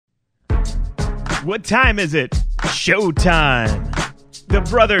What time is it? Showtime. The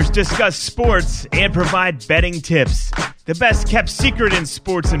brothers discuss sports and provide betting tips. The best kept secret in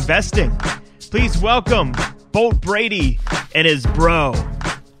sports investing. Please welcome Bolt Brady and his bro.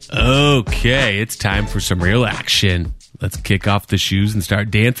 Okay, it's time for some real action. Let's kick off the shoes and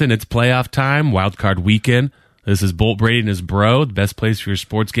start dancing. It's playoff time, wild card weekend. This is Bolt Brady and his bro, the best place for your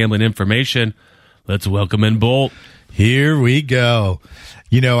sports gambling information. Let's welcome in Bolt. Here we go.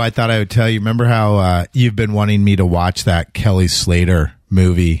 You know, I thought I would tell you, remember how you've been wanting me to watch that Kelly Slater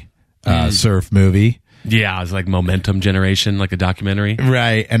movie, surf movie? Yeah, it was like Momentum Generation, like a documentary.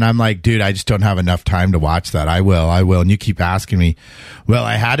 Right. And I'm like, dude, I just don't have enough time to watch that. I will. And you keep asking me. Well,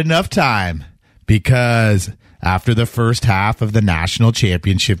 I had enough time because after the first half of the national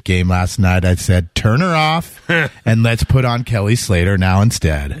championship game last night, I said, turn her off and let's put on Kelly Slater now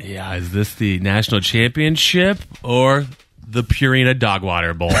instead. Yeah, is this the national championship or the Purina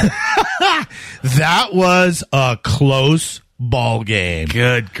Dogwater Bowl? That was a close ball game.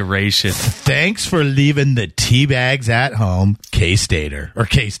 Good gracious. Thanks for leaving the tea bags at home, K-Stater,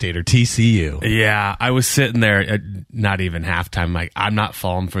 TCU. Yeah, I was sitting there at not even halftime. Like, I'm not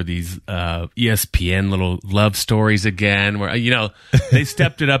falling for these ESPN little love stories again where, you know, they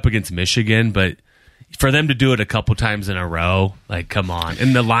stepped it up against Michigan, but for them to do it a couple times in a row, like, come on.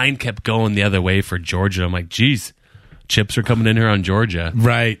 And the line kept going the other way for Georgia. I'm like, geez. Chips are coming in here on Georgia.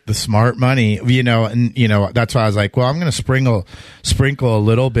 Right. The smart money, that's why I was like, well, I'm going to sprinkle a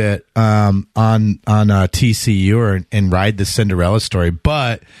little bit on TCU and ride the Cinderella story.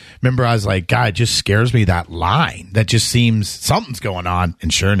 But remember, I was like, God, it just scares me, that line. That just seems something's going on.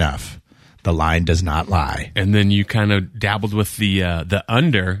 And sure enough, the line does not lie. And then you kind of dabbled with the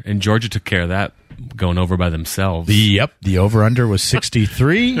under, and Georgia took care of that, going over by themselves. Yep. The over-under was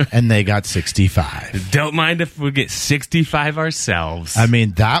 63, and they got 65. Don't mind if we get 65 ourselves. I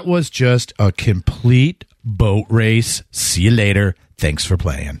mean, that was just a complete boat race. See you later. Thanks for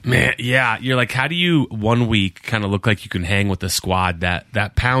playing. Man, yeah. You're like, how do you 1 week kind of look like you can hang with the squad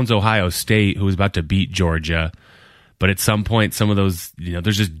that pounds Ohio State, who was about to beat Georgia? But at some point, some of those,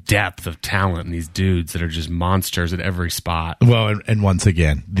 there's just depth of talent in these dudes that are just monsters at every spot. Well, and once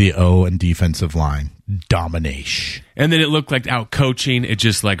again, the O and defensive line, domination. And then it looked like out coaching. It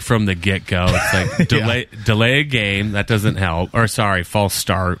just like from the get-go. It's like delay a game. That doesn't help. Or sorry, false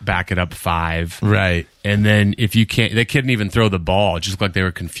start, back it up 5. Right. And then if you can't, they couldn't even throw the ball. It just looked like they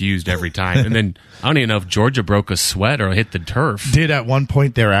were confused every time. And then I don't even know if Georgia broke a sweat or hit the turf. Did at one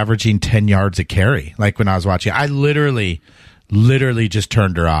point they're averaging 10 yards a carry. Like when I was watching, I literally just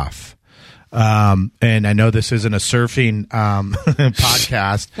turned her off. And I know this isn't a surfing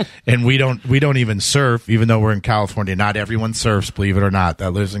podcast, and we don't even surf, even though we're in California. Not everyone surfs, believe it or not,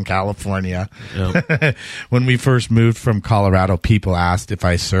 that lives in California. Yep. When we first moved from Colorado, people asked if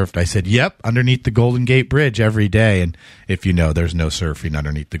I surfed. I said, yep, underneath the Golden Gate Bridge every day. And if you know, there's no surfing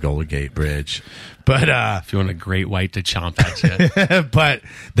underneath the Golden Gate Bridge. But if you want a great white to chomp at you. But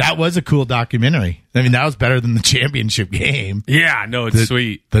that was a cool documentary. I mean, that was better than the championship game. Yeah, no, it's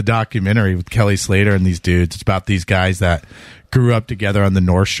sweet. The documentary with Kelly Slater and these dudes. It's about these guys that grew up together on the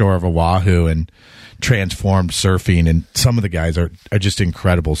North Shore of Oahu and transformed surfing, and some of the guys are just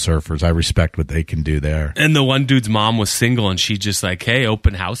incredible surfers. I respect what they can do there. And the one dude's mom was single, and she just like, hey,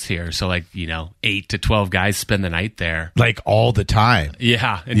 open house here. So 8 to 12 guys spend the night there. Like all the time.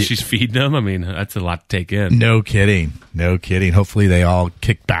 Yeah, and she's feeding them. I mean, that's a lot to take in. No kidding. Hopefully they all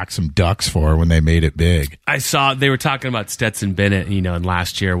kicked back some ducks for her when they made it big. I saw they were talking about Stetson Bennett, and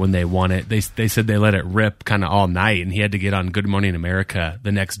last year when they won it, they said they let it rip kind of all night, and he had to get on Good Morning America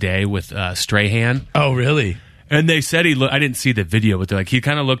the next day with Strahan. Oh, really? And they said I didn't see the video, but they're like, he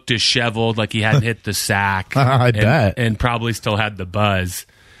kind of looked disheveled, like he hadn't hit the sack. I bet. And probably still had the buzz.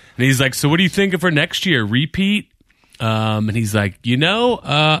 And he's like, so what do you think of for next year? Repeat? And he's like,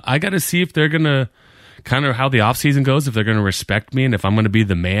 I got to see if they're going to kind of how the offseason goes, if they're going to respect me, and if I'm going to be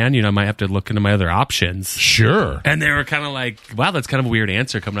the man, I might have to look into my other options. Sure. And they were kind of like, wow, that's kind of a weird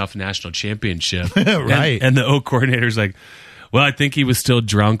answer coming off the national championship. Right. And the O coordinator's like, well, I think he was still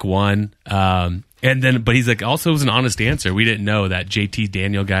drunk, one. But he's like, also it was an honest answer. We didn't know that JT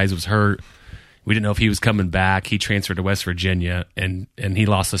Daniel guys was hurt. We didn't know if he was coming back. He transferred to West Virginia, and he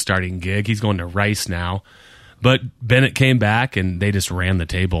lost the starting gig. He's going to Rice now. But Bennett came back, and they just ran the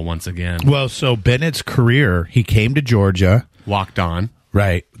table once again. Well, so Bennett's career, he came to Georgia. Walked on.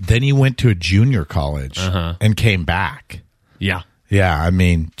 Right. Then he went to a junior college and came back. Yeah. Yeah, I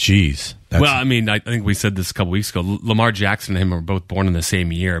mean, geez. I think we said this a couple weeks ago. Lamar Jackson and him were both born in the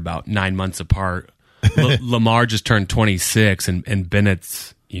same year, about 9 months apart. Lamar just turned 26, and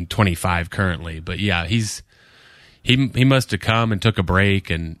Bennett's 25 currently. But yeah, he's He must have come and took a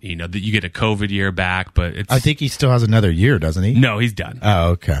break, and you get a COVID year back. But I think he still has another year, doesn't he? No, he's done.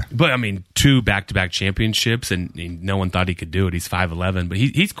 Oh, okay. But I mean, 2 back-to-back championships, and no one thought he could do it. He's 5'11", but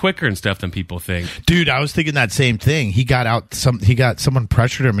he's quicker and stuff than people think. Dude, I was thinking that same thing. He got someone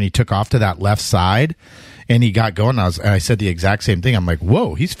pressured him, and he took off to that left side, and he got going. I said the exact same thing. I'm like,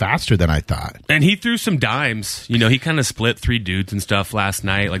 whoa, he's faster than I thought. And he threw some dimes. He kind of split 3 dudes and stuff last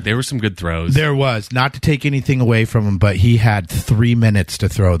night. Like, there were some good throws. There was. Not to take anything away from him, but he had 3 minutes to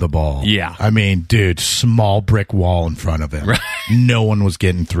throw the ball. Yeah. I mean, dude, small brick wall in front of him. Right. No one was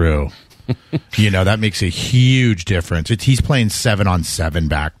getting through. That makes a huge difference. He's playing 7-on-7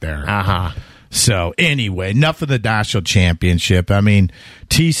 back there. Uh-huh. So anyway, enough of the national championship. I mean,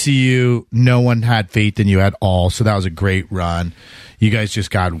 TCU, no one had faith in you at all. So that was a great run. You guys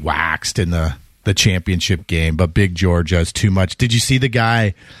just got waxed in the championship game, but Big Georgia is too much. Did you see the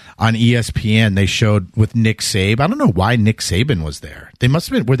guy on ESPN they showed with Nick Saban? I don't know why Nick Saban was there. They must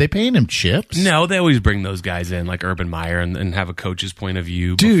have been. Were they paying him chips? No, they always bring those guys in, like Urban Meyer, and have a coach's point of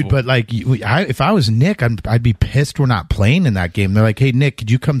view. Dude, but like, if I was Nick, I'd be pissed we're not playing in that game. They're like, hey, Nick, could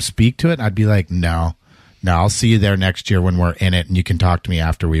you come speak to it? And I'd be like, no, I'll see you there next year when we're in it, and you can talk to me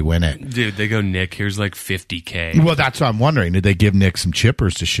after we win it. Dude, they go, Nick, here's like $50K. Well, that's what I'm wondering. Did they give Nick some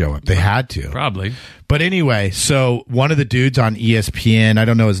chippers to show up? They had to. Probably. But anyway, so one of the dudes on ESPN, I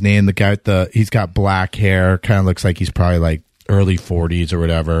don't know his name, the guy he's got black hair, kind of looks like he's probably like early 40s or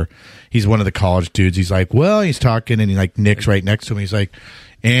whatever. He's one of the college dudes. He's like, well, he's talking, and Nick's right next to him. He's like,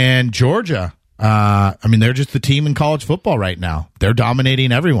 and Georgia, they're just the team in college football right now. They're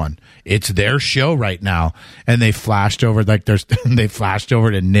dominating everyone. It's their show right now. And they flashed over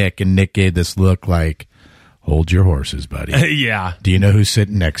to Nick, and Nick gave this look like, hold your horses, buddy. Yeah. Do you know who's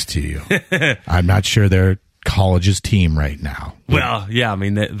sitting next to you? I'm not sure they're college's team right now. Well, yeah, I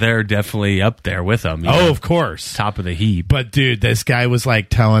mean, they're definitely up there with them. Of course. Top of the heap. But, dude, this guy was, like,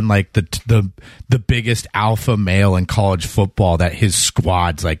 telling, like, the biggest alpha male in college football that his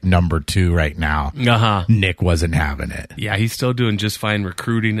squad's, like, number 2 right now. Uh-huh. Nick wasn't having it. Yeah, he's still doing just fine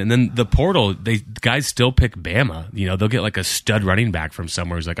recruiting. And then the portal, guys still pick Bama. They'll get, like, a stud running back from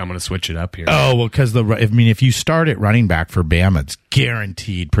somewhere who's like, I'm going to switch it up here. Oh, well, because, if you start at running back for Bama, it's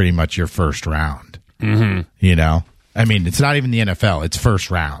guaranteed pretty much your first round. Mm-hmm. It's not even the NFL. It's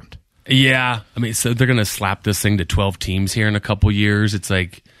first round. Yeah. So they're going to slap this thing to 12 teams here in a couple years. It's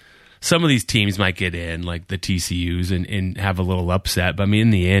like some of these teams might get in, like the TCUs, and have a little upset. But,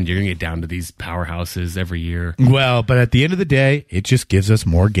 in the end, you're going to get down to these powerhouses every year. Well, but at the end of the day, it just gives us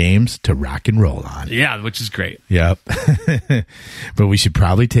more games to rock and roll on. Yeah, which is great. Yep. But we should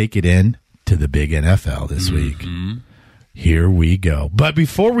probably take it in to the big NFL this week. Here we go. But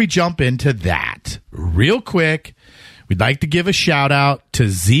before we jump into that, real quick, we'd like to give a shout out to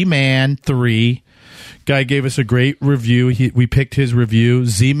Z-Man3. Guy gave us a great review. We picked his review.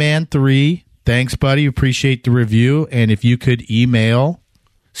 Z-Man3, thanks, buddy. Appreciate the review. And if you could email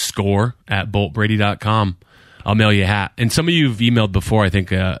score@boltbrady.com, I'll mail you a hat. And some of you have emailed before. I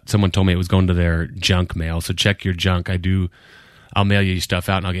think someone told me it was going to their junk mail. So check your junk. I'll mail you stuff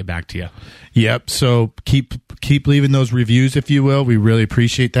out, and I'll get back to you. Yep. So keep leaving those reviews, if you will. We really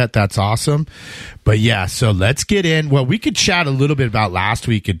appreciate that. That's awesome. But yeah, so let's get in. Well, we could chat a little bit about last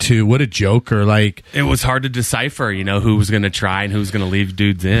week too. What a joker! Like, it was hard to decipher, who was going to try and who was going to leave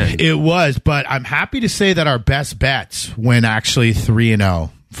dudes in. It was, but I'm happy to say that our best bets went actually 3-0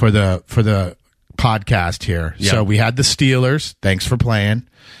 for the podcast here. Yep. So we had the Steelers. Thanks for playing.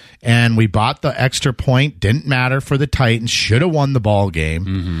 And we bought the extra point. Didn't matter for the Titans. Should have won the ball game.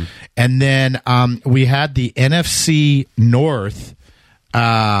 Mm-hmm. And then we had the NFC North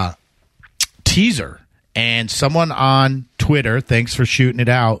teaser. And someone on Twitter, thanks for shooting it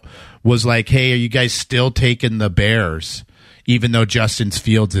out, was like, hey, are you guys still taking the Bears, even though Justin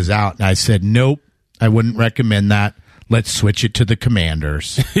Fields is out? And I said, nope, I wouldn't recommend that. Let's switch it to the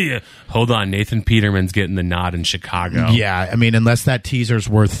Commanders. Yeah. Hold on. Nathan Peterman's getting the nod in Chicago. Yeah. Unless that teaser's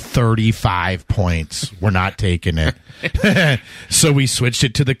worth 35 points, we're not taking it. So we switched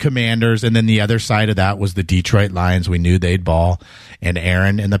it to the Commanders. And then the other side of that was the Detroit Lions. We knew they'd ball. And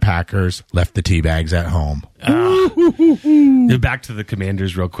Aaron and the Packers left the teabags at home. Back to the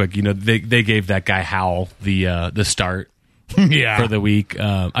Commanders real quick. They gave that guy Howell the start. Yeah. For the week.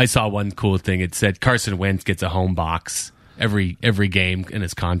 I saw one cool thing. It said Carson Wentz gets a home box every game in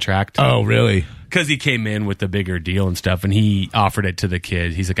his contract. Oh, really? Because he came in with the bigger deal and stuff, and he offered it to the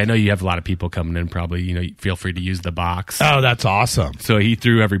kid. He's like, I know you have a lot of people coming in, probably, feel free to use the box. Oh, that's awesome. So he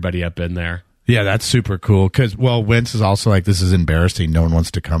threw everybody up in there. Yeah, that's super cool. Because, Wentz is also like, this is embarrassing. No one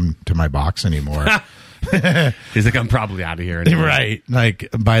wants to come to my box anymore. He's like, I'm probably out of here. Anyway. Right. Like,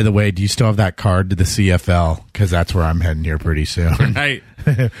 by the way, do you still have that card to the CFL? Because that's where I'm heading here pretty soon. Right.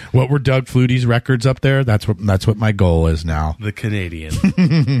 What were Doug Flutie's records up there? That's what my goal is now. The Canadian.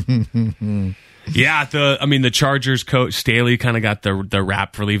 Yeah, the Chargers coach Staley kind of got the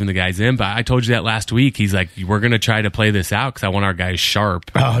rap for leaving the guys in, but I told you that last week. He's like, we're going to try to play this out because I want our guys sharp.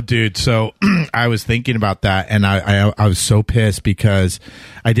 Oh, dude. So I was thinking about that, and I was so pissed because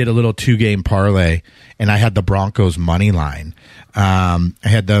I did a little 2-game parlay, and I had the Broncos money line. I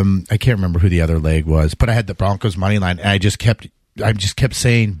had them. I can't remember who the other leg was, but I had the Broncos money line, and I just kept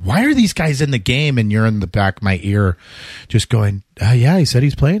saying, why are these guys in the game? And you're in the back of my ear just going, yeah, he said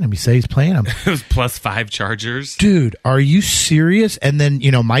he's playing him. He said he's playing him. It was +5 Chargers. Dude, are you serious? And then,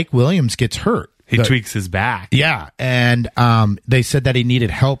 Mike Williams gets hurt. He tweaks his back. Yeah. And they said that he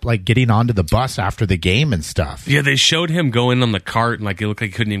needed help, like, getting onto the bus after the game and stuff. Yeah, they showed him going on the cart, and, like, it looked like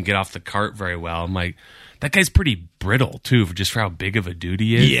he couldn't even get off the cart very well. I'm like, that guy's pretty brittle, too, for how big of a dude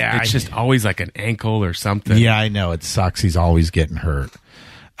he is. Yeah. It's just always like an ankle or something. Yeah, I know. It sucks. He's always getting hurt.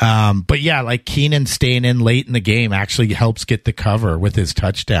 But yeah, like Keenan staying in late in the game actually helps get the cover with his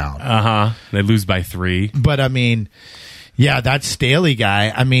touchdown. They lose by 3. But I mean, yeah, that Staley guy.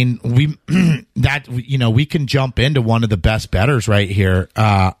 I mean, we can jump into one of the best bettors right here.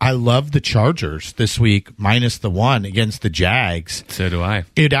 I love the Chargers this week -1 against the Jags. So do I.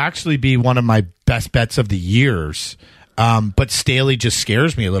 It'd actually be one of my best bets of the years. But Staley just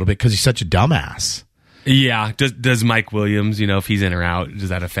scares me a little bit because he's such a dumbass. Yeah. Does Mike Williams, if he's in or out, does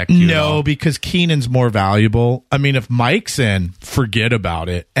that affect you? No, because Keenan's more valuable. I mean, if Mike's in, forget about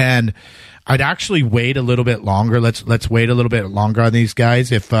it. And I'd actually wait a little bit longer. Let's wait a little bit longer on these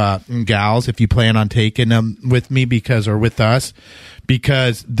guys, if gals, if you plan on taking them with me with us,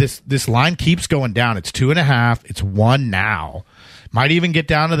 because this line keeps going down. It's 2.5. It's 1 now. Might even get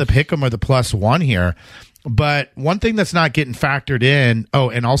down to the pick'em or the +1 here. But one thing that's not getting factored in.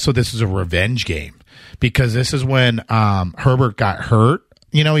 Oh, and also this is a revenge game. Because this is when Herbert got hurt.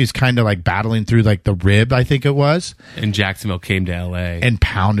 He's kind of like battling through like the rib, I think it was. And Jacksonville came to L.A. and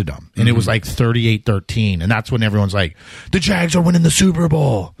pounded them. And it was like 38-13. And that's when everyone's like, the Jags are winning the Super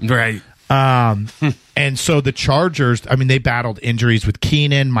Bowl. Right. And so the Chargers, I mean, they battled injuries with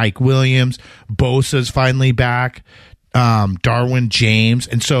Keenan, Mike Williams, Bosa's finally back, Darwin James.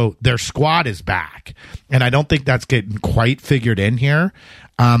 And so their squad is back. And I don't think that's getting quite figured in here.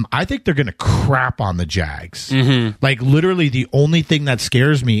 I think they're going to crap on the Jags. Like, literally, the only thing that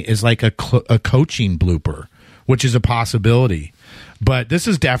scares me is like a coaching blooper, which is a possibility. But this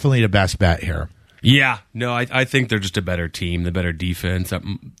is definitely the best bet here. Yeah. No, I think they're just a better team, the better defense.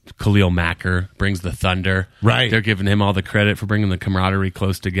 Khalil Macker brings the thunder. Right. They're giving him all the credit for bringing the camaraderie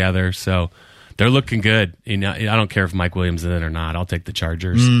close together. So they're looking good. I don't care if Mike Williams is in or not. I'll take the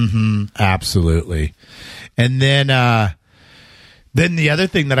Chargers. Absolutely. And then the other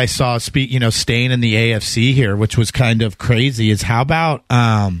thing that I saw, staying in the AFC here, which was kind of crazy, is how about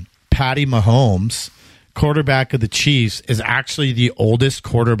Patty Mahomes, quarterback of the Chiefs, is actually the oldest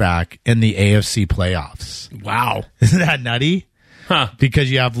quarterback in the AFC playoffs. Wow. Isn't that nutty? Huh.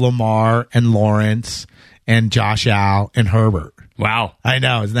 Because you have Lamar and Lawrence and Josh Allen and Herbert. Wow. I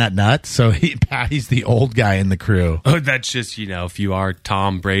know. Isn't that nuts? So Patty's the old guy in the crew. Oh, that's just, if you are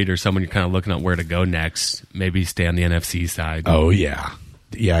Tom Brady or someone you're kind of looking at where to go next, maybe stay on the NFC side. Oh, yeah.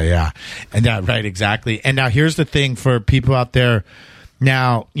 Yeah. And right, exactly. And now here's the thing for people out there.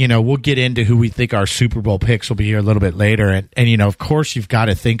 Now, we'll get into who we think our Super Bowl picks will be here a little bit later. And of course, you've got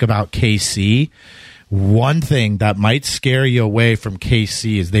to think about KC. One thing that might scare you away from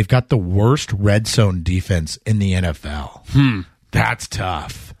KC is they've got the worst red zone defense in the NFL. That's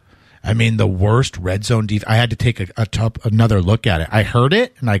tough. I mean, the worst red zone defense. I had to take another look at it. I heard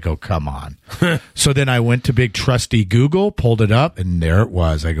it, and I go, come on. So then I went to big trusty Google, pulled it up, and there it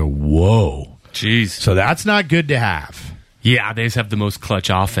was. I go, whoa. Jeez. So that's not good to have. Yeah, they just have the most clutch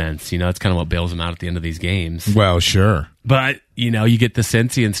offense. It's kind of what bails them out at the end of these games. Well, sure. But, you get the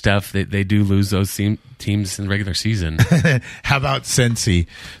Cincy and stuff. They do lose those teams in the regular season. How about Cincy?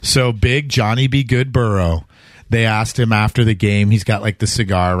 So big Johnny B. Good Burrow. They asked him after the game. He's got like the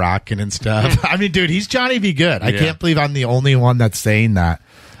cigar rocking and stuff. I mean, dude, he's Johnny B. Good. I can't believe I'm the only one that's saying that.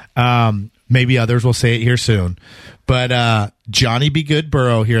 Maybe others will say it here soon. But Johnny B. Good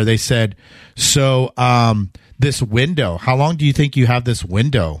Burrow here, they said, so this window, how long do you think you have this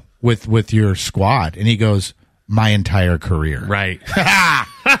window with your squad? And he goes, my entire career. Right.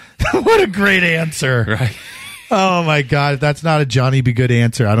 What a great answer. Right. Oh my God! If that's not a Johnny Be Good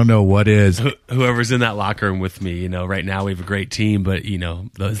answer, I don't know what is. Whoever's in that locker room with me, right now we have a great team, but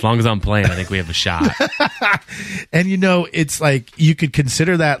as long as I'm playing, I think we have a shot. And it's like you could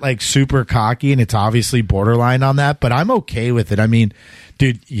consider that like super cocky, and it's obviously borderline on that, but I'm okay with it. I mean,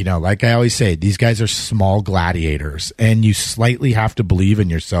 dude, like I always say, these guys are small gladiators, and you slightly have to believe in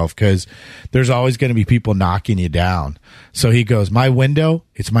yourself because there's always going to be people knocking you down. So he goes, my window,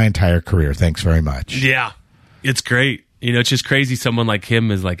 it's my entire career. Thanks very much. Yeah, it's great. It's just crazy someone like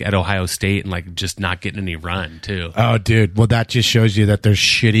him is like at Ohio State and like just not getting any run too. Oh, dude. Well, that just shows you that there's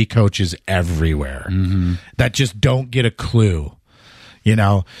shitty coaches everywhere that just don't get a clue.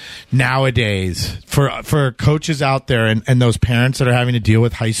 Nowadays, for coaches out there and those parents that are having to deal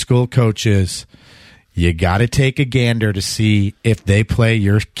with high school coaches, you got to take a gander to see if they play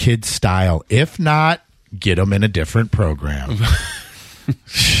your kid's style. If not, get them in a different program.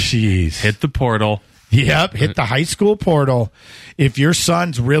 Jeez. Hit the portal. Yep, hit the high school portal. If your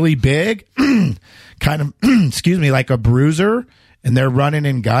son's really big, kind of, like a bruiser, and they're running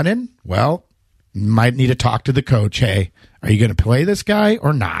and gunning, well, you might need to talk to the coach. Hey, are you going to play this guy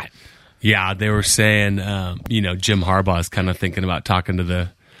or not? Yeah, they were saying, Jim Harbaugh is kind of thinking about talking to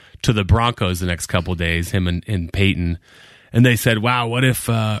the Broncos the next couple of days, him and Peyton. And they said, wow, what if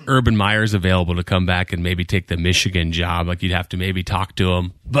Urban Meyer's available to come back and maybe take the Michigan job? Like, you'd have to maybe talk to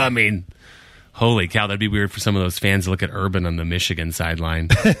him. But, I mean, holy cow, that'd be weird for some of those fans to look at Urban on the Michigan sideline.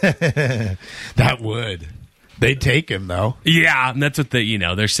 That would. They'd take him, though. Yeah, and that's what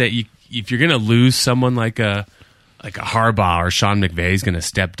they're saying. If you're going to lose someone like a Harbaugh or Sean McVay is going to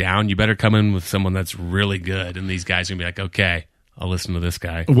step down, you better come in with someone that's really good. And these guys are going to be like, okay, I'll listen to this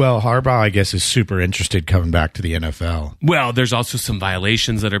guy. Well, Harbaugh, I guess, is super interested coming back to the NFL. Well, there's also some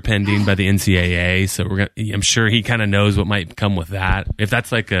violations that are pending by the NCAA, so I'm sure he kind of knows what might come with that. If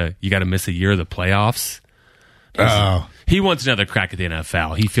that's like you got to miss a year of the playoffs, he wants another crack at the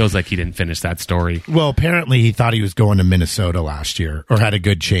NFL. He feels like he didn't finish that story. Well, apparently he thought he was going to Minnesota last year or had a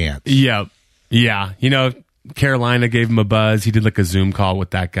good chance. Yeah. Carolina gave him a buzz. He did like a Zoom call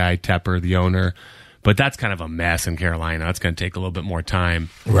with that guy, Tepper, the owner. But that's kind of a mess in Carolina. That's going to take a little bit more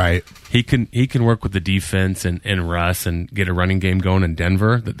time. Right. He can work with the defense and Russ and get a running game going in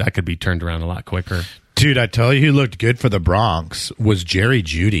Denver. That could be turned around a lot quicker. Dude, I tell you who looked good for the Bronx was Jerry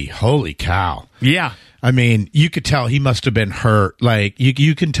Jeudy. Holy cow. Yeah. I mean, you could tell he must have been hurt. Like,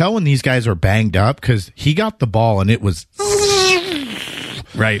 you can tell when these guys are banged up because he got the ball and it was...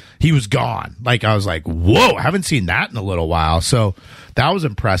 Right. He was gone. Like, I was like, whoa, I haven't seen that in a little while. So that was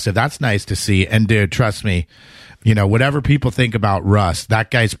impressive. That's nice to see. And dude, trust me, whatever people think about Russ,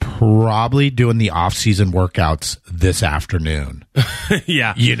 that guy's probably doing the off-season workouts this afternoon.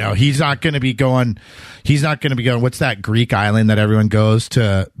 Yeah. He's not going to be going, what's that Greek island that everyone goes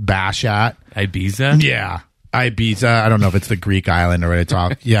to bash at? Ibiza? Yeah. Ibiza. I don't know if it's the Greek island or what it's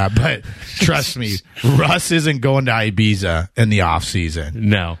off. Yeah, but trust me, Russ isn't going to Ibiza in the off season.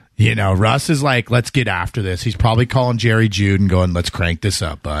 No. Russ is like, let's get after this. He's probably calling Jerry Jude and going, let's crank this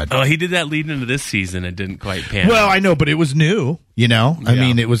up, bud. Oh, he did that leading into this season. It didn't quite pan out. Well, I know, but it was new, I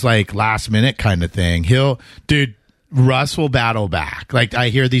mean, it was like last minute kind of thing. Russ will battle back. Like, I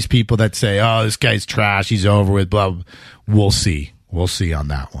hear these people that say, oh, this guy's trash. He's over with, blah, blah. We'll see. We'll see on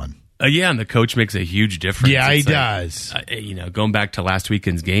that one. Yeah, and the coach makes a huge difference. Yeah, he does. Going back to last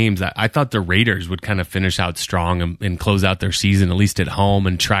weekend's games, I thought the Raiders would kind of finish out strong and close out their season, at least at home,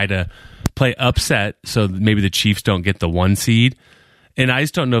 and try to play upset so maybe the Chiefs don't get the 1 seed. And I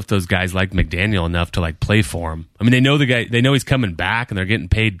just don't know if those guys like McDaniel enough to like play for him. I mean, they know the guy, they know he's coming back, and they're getting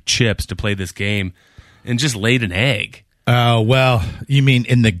paid chips to play this game, and just laid an egg. Well, you mean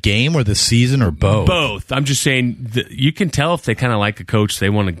in the game or the season or both? Both. I'm just saying you can tell if they kind of like a coach, they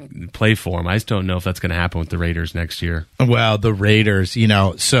want to play for him. I just don't know if that's going to happen with the Raiders next year. Well, the Raiders,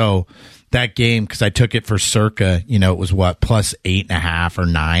 so that game, because I took it for Circa, it was what, plus 8.5 or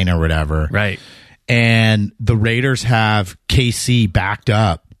 9 or whatever. Right. And the Raiders have KC backed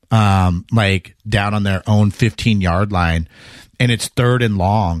up, like down on their own 15-yard line, and it's 3rd and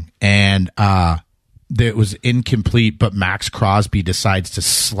long, and it was incomplete, but Max Crosby decides to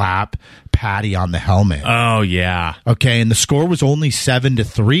slap Patty on the helmet. Oh, yeah. Okay, and the score was only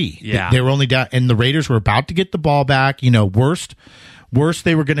 7-3. Yeah. They were only down, and the Raiders were about to get the ball back. Worst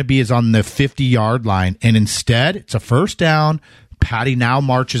they were going to be is on the 50-yard line, and instead, it's a first down. Patty now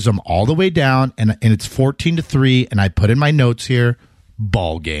marches them all the way down, and it's 14-3, and I put in my notes here,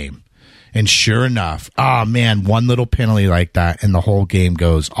 ball game. And sure enough, one little penalty like that, and the whole game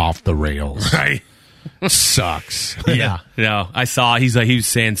goes off the rails. Right. Sucks. Yeah, no, I saw. He was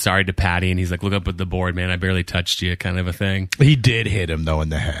saying sorry to Patty, and he's like, "Look up at the board, man. I barely touched you," kind of a thing. He did hit him though in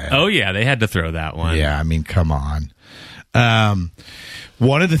the head. Oh yeah, they had to throw that one. Yeah, I mean, come on.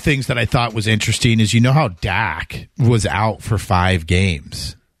 One of the things that I thought was interesting is, you know how Dak was out for 5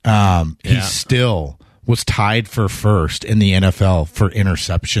 games. He still was tied for first in the NFL for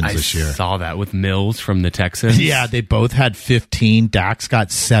interceptions this year. I saw that with Mills from the Texans. Yeah, they both had 15. Dak's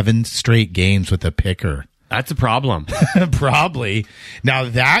got 7 straight games with a picker. That's a problem. Probably. Now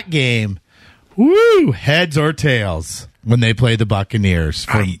that game, woo, heads or tails when they play the Buccaneers.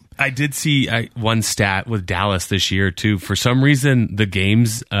 I did see one stat with Dallas this year too. For some reason, the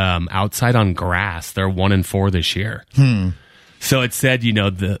games outside on grass, they're 1-4 this year. So it said,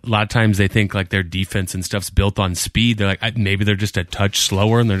 a lot of times they think like their defense and stuff's built on speed. They're like, maybe they're just a touch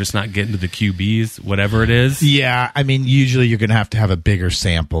slower and they're just not getting to the QBs, whatever it is. Yeah, I mean, usually you're going to have a bigger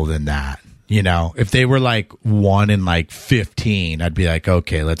sample than that. If they were like 1 in like 15, I'd be like,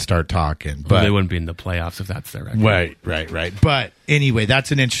 okay, let's start talking. But they wouldn't be in the playoffs if that's their record. Right. But anyway,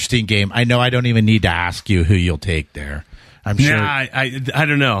 that's an interesting game. I know I don't even need to ask you who you'll take there. I'm sure. Yeah, I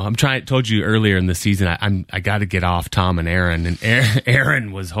don't know. Told you earlier in the season, I got to get off Tom and Aaron, and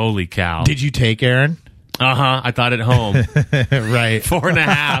Aaron was holy cow. Did you take Aaron? I thought at home. Right.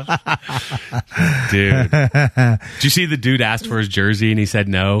 4.5. Dude. Did you see the dude asked for his jersey and he said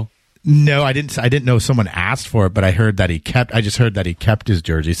no? No, I didn't know someone asked for it, but I just heard that he kept his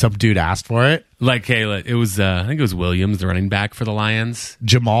jersey. Some dude asked for it. Like, hey, it was, I think it was Williams, the running back for the Lions.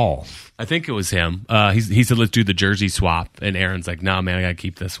 Jamal. I think it was him. He said, let's do the jersey swap. And Aaron's like, no, man, I got to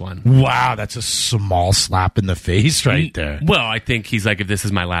keep this one. Wow, that's a small slap in the face right there. Well, I think he's like, if this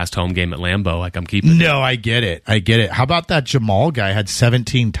is my last home game at Lambeau, like I'm keeping it. No, I get it. How about that Jamal guy had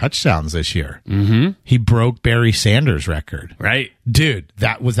 17 touchdowns this year? Mm-hmm. He broke Barry Sanders' record. Right. Dude,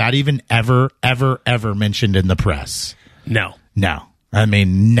 was that even ever mentioned in the press? No. I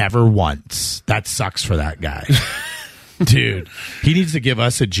mean, never once. That sucks for that guy. Dude, he needs to give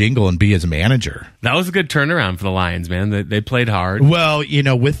us a jingle and be his manager. That was a good turnaround for the Lions, man. They played hard. Well,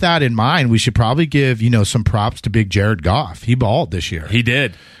 with that in mind, we should probably give, some props to big Jared Goff. He balled this year. He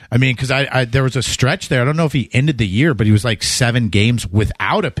did. I mean, because there was a stretch there. I don't know if he ended the year, but he was like 7 games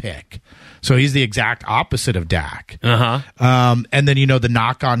without a pick. So he's the exact opposite of Dak. And then, the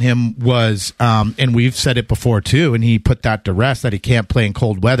knock on him was, and we've said it before too, and he put that to rest, that he can't play in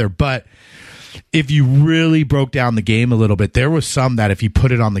cold weather. But if you really broke down the game a little bit, there was some that if he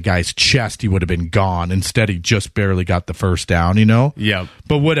put it on the guy's chest, he would have been gone. Instead, he just barely got the first down, Yeah.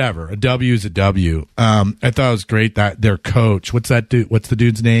 But whatever. A W is a W. I thought it was great that their coach, what's that dude? What's the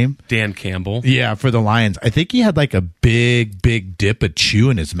dude's name? Dan Campbell. Yeah, for the Lions. I think he had like a big dip of chew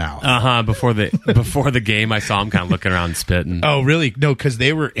in his mouth. Before the game, I saw him kind of looking around and spitting. Oh, really? No, because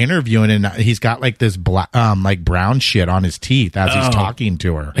they were interviewing and he's got like this like brown shit on his teeth as he's talking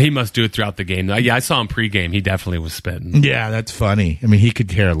to her. He must do it throughout the game. Yeah, I saw him pregame. He definitely was spitting. Yeah, that's funny. I mean, he could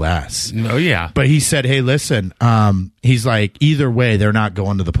care less. Oh, yeah. But he said, hey, listen, he's like, either way, they're not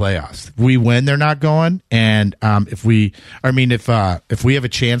going to the playoffs. If we win, they're not going. And if we have a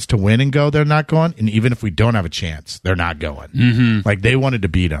chance to win and go, they're not going. And even if we don't have a chance, they're not going. Mm-hmm. Like, they wanted to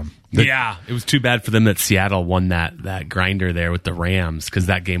beat them. Yeah, it was too bad for them that Seattle won that grinder there with the Rams, because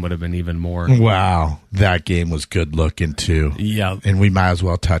that game would have been even more. Wow, that game was good looking too. Yeah. And we might as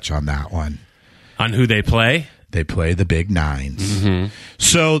well touch on that one. On who they play? They play the big Nines. Mm-hmm.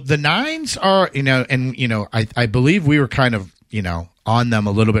 So the Nines are, I believe we were kind of, on them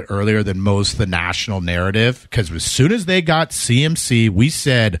a little bit earlier than most the national narrative, because as soon as they got CMC, we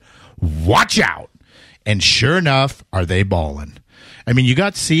said, watch out. And sure enough, are they balling? I mean, you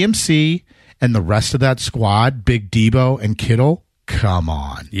got CMC and the rest of that squad, Big Debo and Kittle. Come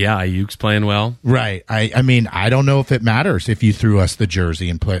on. Yeah, Ayuk's playing well. Right. I mean, I don't know if it matters if you threw us the jersey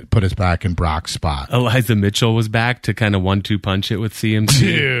and put us back in Brock's spot. Elijah Mitchell was back to kind of 1-2 punch it with CMC.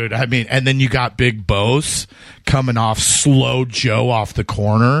 Dude, I mean, and then you got Big Bose coming off slow Joe off the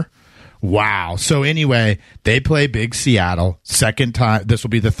corner. Wow. So anyway, they play Big Seattle. Second time. This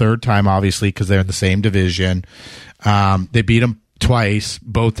will be the third time, obviously, because they're in the same division. They beat them twice.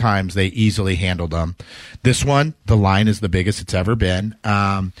 Both times they easily handled them. This one, the line is the biggest it's ever been.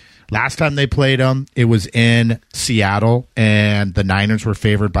 Last time they played them, it was in Seattle, and the Niners were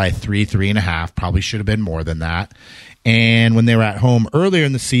favored by 3.5. Probably should have been more than that. And when they were at home earlier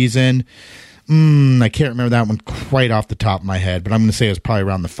in the season, I can't remember that one quite off the top of my head, but I'm going to say it was probably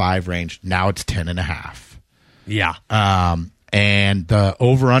around the 5 range. Now it's 10.5. Yeah. And the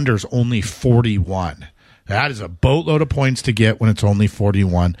over-under is only 41. That is a boatload of points to get when it's only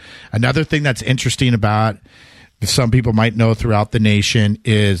 41. Another thing that's interesting about some people might know throughout the nation,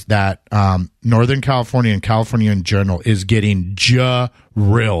 is that Northern California and California in general is getting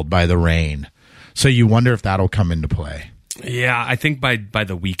drilled by the rain. So you wonder if that'll come into play. Yeah, I think by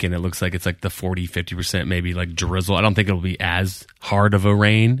the weekend, it looks like it's like the 40-50% maybe like drizzle. I don't think it'll be as hard of a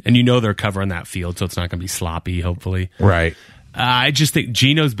rain. And they're covering that field, so it's not going to be sloppy, hopefully. Right. I just think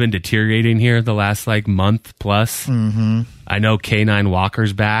Gino's been deteriorating here the last month plus. Mm-hmm. I know K9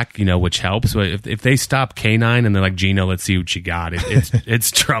 Walker's back, which helps. But if they stop K9 and they're like, Gino, let's see what you got,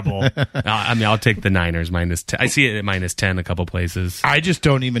 it's trouble. I'll take the Niners -10. I see it at -10 a couple places. I just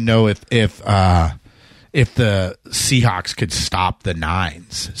don't even know if the Seahawks could stop the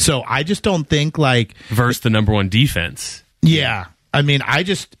Nines. So I just don't think versus the number one defense. Yeah, I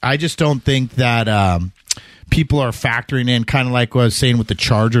just don't think that. People are factoring in, kind of like what I was saying with the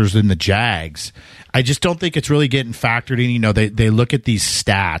Chargers and the Jags. I just don't think it's really getting factored in. They look at these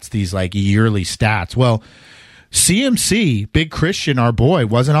stats, these yearly stats. Well, CMC, Big Christian, our boy,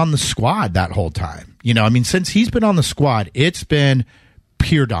 wasn't on the squad that whole time. Since he's been on the squad, it's been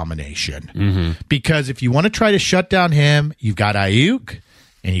pure domination. Mm-hmm. Because if you want to try to shut down him, you've got Ayuk,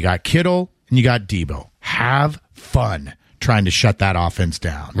 and you got Kittle, and you got Debo. Have fun trying to shut that offense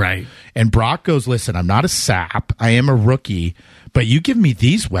down. Right. And Brock goes, listen, I'm not a sap. I am a rookie, but you give me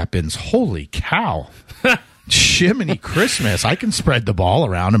these weapons. Holy cow. Shiminy Christmas. I can spread the ball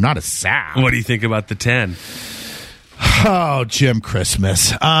around. I'm not a sap. What do you think about the 10? Oh, Jim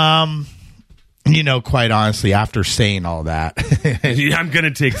Christmas. Quite honestly, after saying all that, I'm going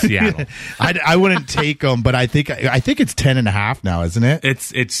to take Seattle. I wouldn't take them, but I think it's 10.5 now, isn't it?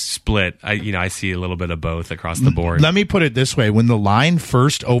 It's split. I see a little bit of both across the board. Let me put it this way: when the line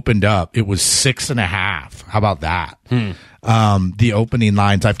first opened up, it was 6.5. How about that? The opening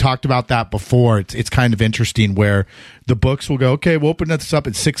lines. I've talked about that before. It's kind of interesting where the books will go, okay, we'll open this up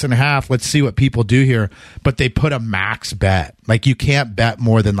at 6.5. Let's see what people do here. But they put a max bet. You can't bet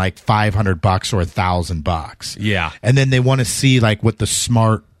more than $500 or $1,000. Yeah. And then they want to see what the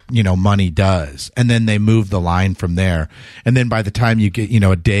smart, money does. And then they move the line from there. And then by the time you get,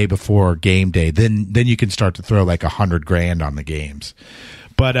 a day before game day, then you can start to throw $100,000 on the games.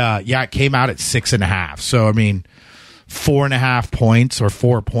 But it came out at 6.5. So 4.5 points or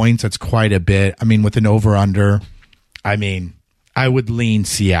 4 points, that's quite a bit. With an over-under, I would lean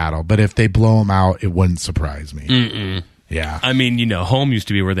Seattle. But if they blow them out, it wouldn't surprise me. Mm-mm. Yeah. Home used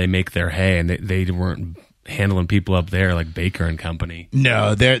to be where they make their hay, and they weren't handling people up there like Baker and company.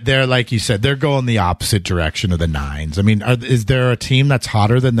 No, they're like you said, they're going the opposite direction of the Nines. Is there a team that's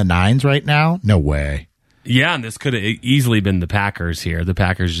hotter than the Nines right now? No way. Yeah, and this could have easily been the Packers here. The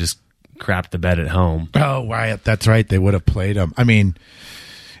Packers just crapped the bed at home. Oh, Wyatt, that's right. They would have played them. And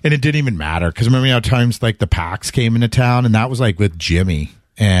it didn't even matter because remember how times the Packs came into town, and that was with Jimmy,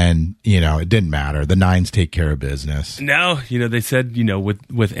 and it didn't matter. The Nines take care of business. No, they said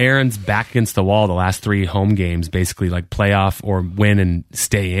with Aaron's back against the wall, the last 3 home games, basically playoff or win and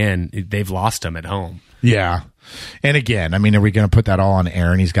stay in, they've lost them at home. Yeah. And again, are we going to put that all on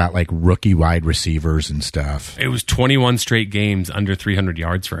Aaron? He's got rookie wide receivers and stuff. It was 21 straight games under 300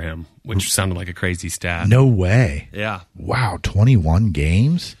 yards for him, which sounded like a crazy stat. No way. Yeah. Wow, 21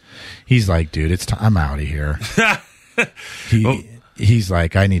 games? He's like, dude, it's time. I'm out of here. He's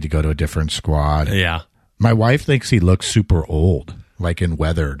like, I need to go to a different squad. Yeah. My wife thinks he looks super old, and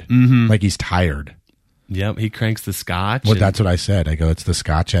weathered, he's tired. Yep, he cranks the scotch. Well, that's what I said. I go, it's the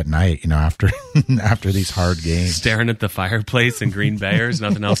scotch at night, after these hard games. Staring at the fireplace in Green Bay, there's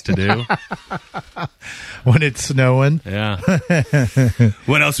nothing else to do. When it's snowing. Yeah.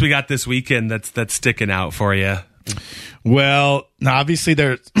 What else we got this weekend that's sticking out for you? Well, obviously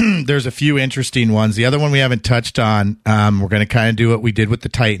there's a few interesting ones. The other one we haven't touched on, we're going to kind of do what we did with the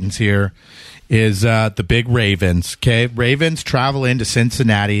Titans here, is the big Ravens. Okay, Ravens travel into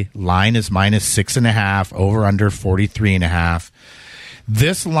Cincinnati. Line is -6.5. Over under 43.5.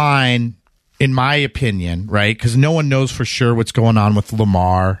 This line, in my opinion, right? Because no one knows for sure what's going on with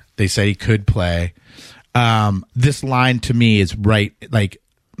Lamar. They say he could play. This line to me is right,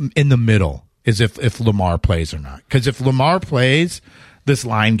 in the middle. Is if Lamar plays or not. Because if Lamar plays, this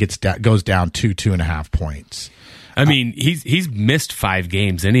line goes down 2.5 points. He's missed 5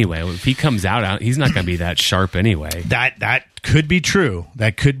 games anyway. If he comes out, he's not going to be that sharp anyway. That could be true.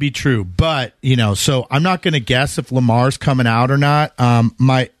 That could be true. But, so I'm not going to guess if Lamar's coming out or not.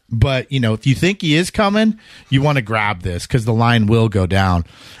 But, if you think he is coming, you want to grab this because the line will go down.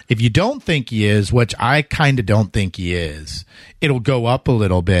 If you don't think he is, which I kind of don't think he is, it'll go up a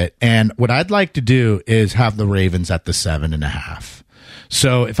little bit. And what I'd like to do is have the Ravens at the 7.5.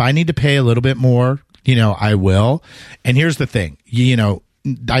 So if I need to pay a little bit more, I will. And here's the thing,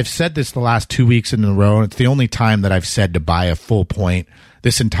 I've said this the last 2 weeks in a row. It's the only time that I've said to buy a full point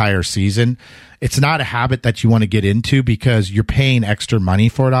this entire season. It's not a habit that you want to get into because you're paying extra money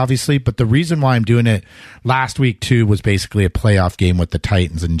for it, obviously. But the reason why I'm doing it last week, too, was basically a playoff game with the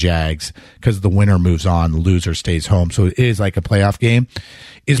Titans and Jags because the winner moves on, the loser stays home. So it is like a playoff game.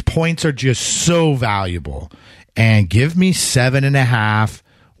 Is points are just so valuable. And give me 7.5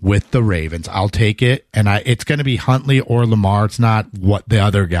 with the Ravens. I'll take it. And it's going to be Huntley or Lamar. It's not what the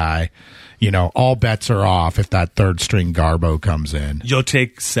other guy. All bets are off if that third string Garbo comes in. You'll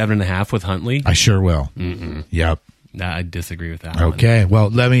take 7.5 with Huntley? I sure will. Mm-mm. Yep. Nah, I disagree with that. Okay. Well,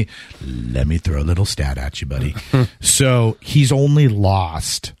 let me throw a little stat at you, buddy. So he's only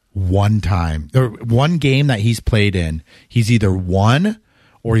lost one time. Or one game that he's played in. He's either won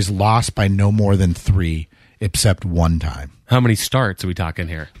or he's lost by no more than 3, except one time. How many starts are we talking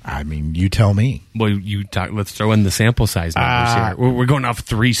here? I mean, you tell me. Well, let's throw in the sample size numbers here. We're going off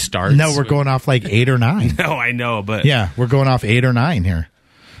 3 starts. No, we're going off like 8 or 9. No, I know, but yeah, we're going off 8 or 9 here.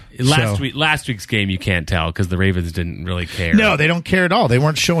 Last week's game, you can't tell because the Ravens didn't really care. No, they don't care at all. They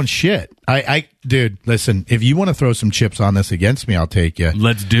weren't showing shit. Dude, listen, if you want to throw some chips on this against me, I'll take you.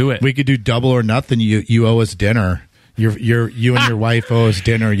 Let's do it. We could do double or nothing. You owe us dinner. You and your wife owe us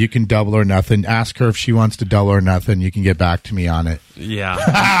dinner. You can double or nothing. Ask her if she wants to double or nothing. You can get back to me on it.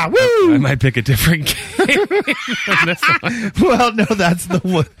 Yeah. Woo! I might pick a different game. Well, no, that's the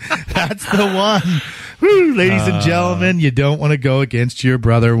one. That's the one. Woo, ladies and gentlemen, you don't want to go against your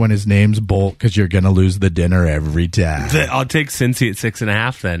brother when his name's Bolt because you're going to lose the dinner every time. I'll take Cincy at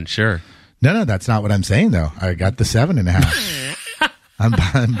 6.5 then, sure. No, that's not what I'm saying, though. I got the 7.5. I'm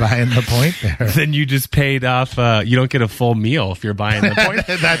buying the point there. Then you just paid off. You don't get a full meal if you're buying the point.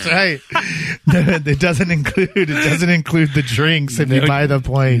 That's right. It doesn't include the drinks if you buy the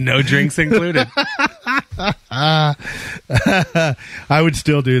point. No drinks included. I would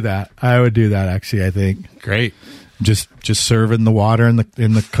still do that. I would do that actually. I think. Great. Just serving the water in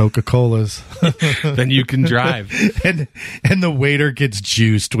the Coca-Colas. Then you can drive. And the waiter gets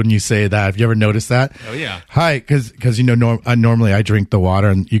juiced when you say that. Have you ever noticed that? Oh yeah. Hi, because normally I drink the water,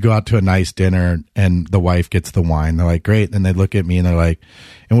 and you go out to a nice dinner, and the wife gets the wine. They're like, great. And they look at me and they're like,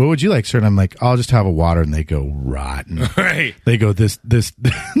 and what would you like, sir? And I'm like, I'll just have a water. And they go, rotten. Right. They go, this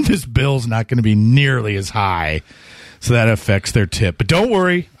bill's not going to be nearly as high. So that affects their tip. But don't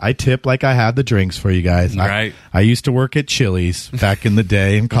worry, I tip like I have the drinks for you guys. Right. I used to work at Chili's back in the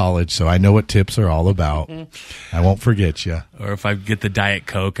day in college, so I know what tips are all about. I won't forget you. Or if I get the Diet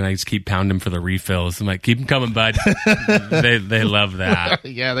Coke and I just keep pounding for the refills, I'm like, keep them coming, bud. They love that.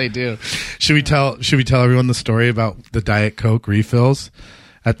 Yeah, they do. Should we tell everyone the story about the Diet Coke refills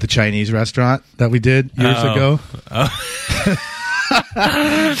at the Chinese restaurant that we did years ago?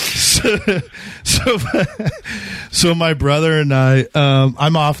 So my brother and I,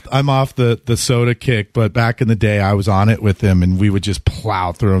 I'm off the soda kick, but back in the day I was on it with him, and we would just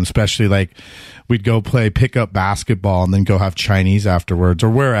plow through them, especially like we'd go pick up basketball and then go have Chinese afterwards or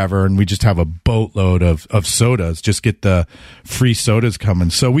wherever, and we just have a boatload of sodas, just get the free sodas coming.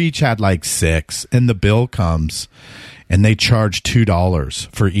 So we each had like 6, and the bill comes and they charge $2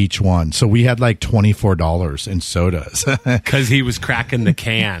 for each one. So we had like $24 in sodas. Because he was cracking the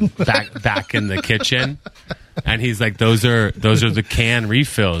can back in the kitchen. And he's like, those are the can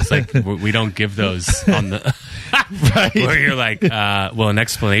refills. Like, we don't give those on the... Right. Where you're like, well, an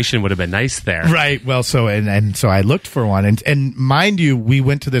explanation would have been nice there. Right. Well, so I looked for one. And mind you, we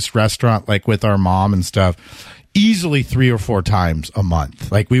went to this restaurant like with our mom and stuff easily 3 or 4 times a month.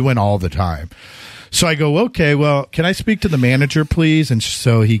 Like, we went all the time. So I go, okay, well, can I speak to the manager, please? And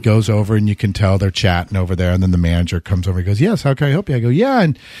so he goes over, and you can tell they're chatting over there. And then the manager comes over and goes, yes, how can I help you? I go, yeah.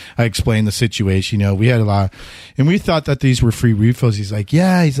 And I explain the situation. We had a lot, and we thought that these were free refills. He's like,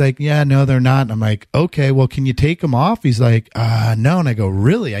 yeah, no, they're not. And I'm like, okay, well, can you take them off? He's like, no. And I go,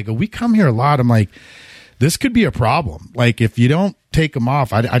 really? I go, we come here a lot. I'm like, this could be a problem. Like, if you don't take them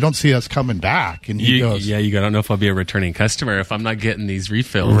off, I don't see us coming back. And he goes, yeah, you don't know if I'll be a returning customer if I'm not getting these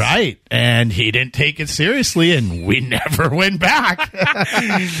refills. Right. And he didn't take it seriously, and we never went back.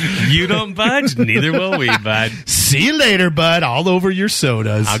 You don't budge, neither will we, bud. See you later, bud. All over your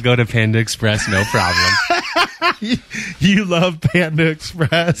sodas. I'll go to Panda Express, no problem. You love Panda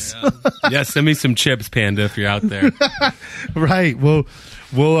Express. Yeah, send me some chips, Panda, if you're out there. Right.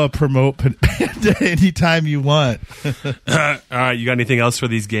 We'll promote Panda anytime you want. All right, you got anything else for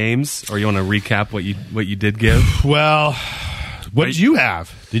these games, or you want to recap what you did give? Well, what did you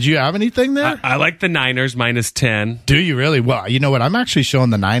have? Did you have anything there? I like the Niners -10. Do you really? Well, you know what? I'm actually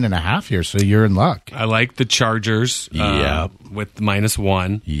showing the 9.5 here, so you're in luck. I like the Chargers. Yep. With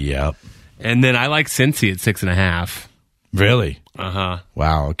 -1. Yep. And then I like Cincy at 6.5. Really? Uh-huh.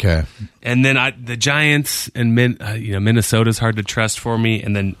 Wow. Okay. And then the Giants and Minnesota's hard to trust for me.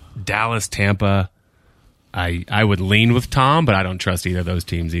 And then Dallas, Tampa, I would lean with Tom, but I don't trust either of those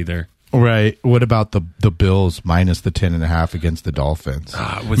teams either. Right. What about the Bills minus the 10.5 against the Dolphins?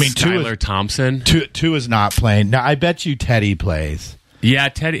 With Skylar Thompson, two is not playing. Now I bet you Teddy plays. Yeah,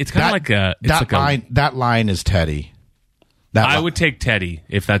 Teddy. It's kind of like a that line is Teddy. I would take Teddy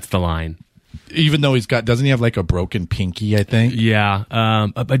if that's the line. Even though doesn't he have like a broken pinky, I think? Yeah.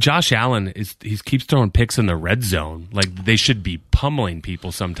 But Josh Allen he keeps throwing picks in the red zone. Like they should be pummeling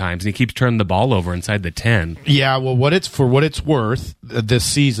people sometimes, and he keeps turning the ball over inside the 10. Yeah, well, what it's worth, this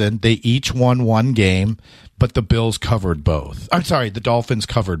season, they each won one game, but the Bills covered both. I'm sorry, the Dolphins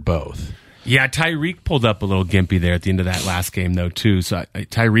covered both. Yeah, Tyreek pulled up a little gimpy there at the end of that last game, though, too. So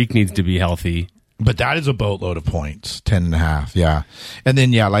Tyreek needs to be healthy. But that is a boatload of points, 10.5, yeah. And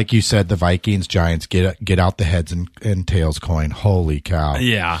then, yeah, like you said, the Vikings, Giants, get out the heads and tails coin. Holy cow.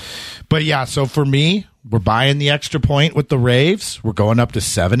 Yeah. But, yeah, so for me, we're buying the extra point with the Raves. We're going up to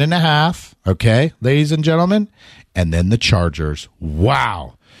 7.5, okay, ladies and gentlemen? And then the Chargers.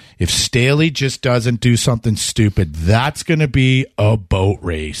 Wow. If Staley just doesn't do something stupid, that's going to be a boat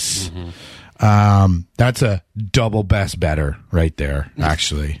race. Mm-hmm. That's a double best better right there,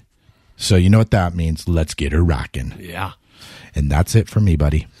 actually. So you know what that means. Let's get her rocking. Yeah. And that's it for me,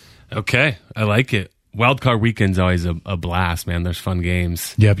 buddy. Okay. I like it. Wildcard weekend's always a blast, man. There's fun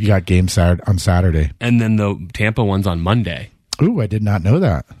games. Yep, you got games on Saturday. And then the Tampa one's on Monday. Ooh, I did not know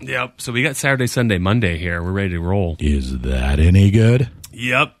that. Yep. So we got Saturday, Sunday, Monday here. We're ready to roll. Is that any good?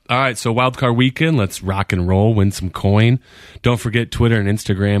 Yep. All right. So Wildcard weekend. Let's rock and roll. Win some coin. Don't forget Twitter and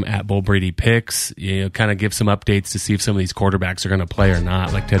Instagram at Bull Brady Picks. Kind of give some updates to see if some of these quarterbacks are going to play or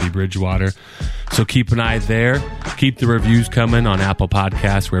not, like Teddy Bridgewater. So keep an eye there. Keep the reviews coming on Apple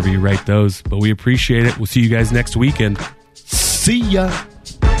Podcasts, wherever you rate those. But we appreciate it. We'll see you guys next weekend. See ya.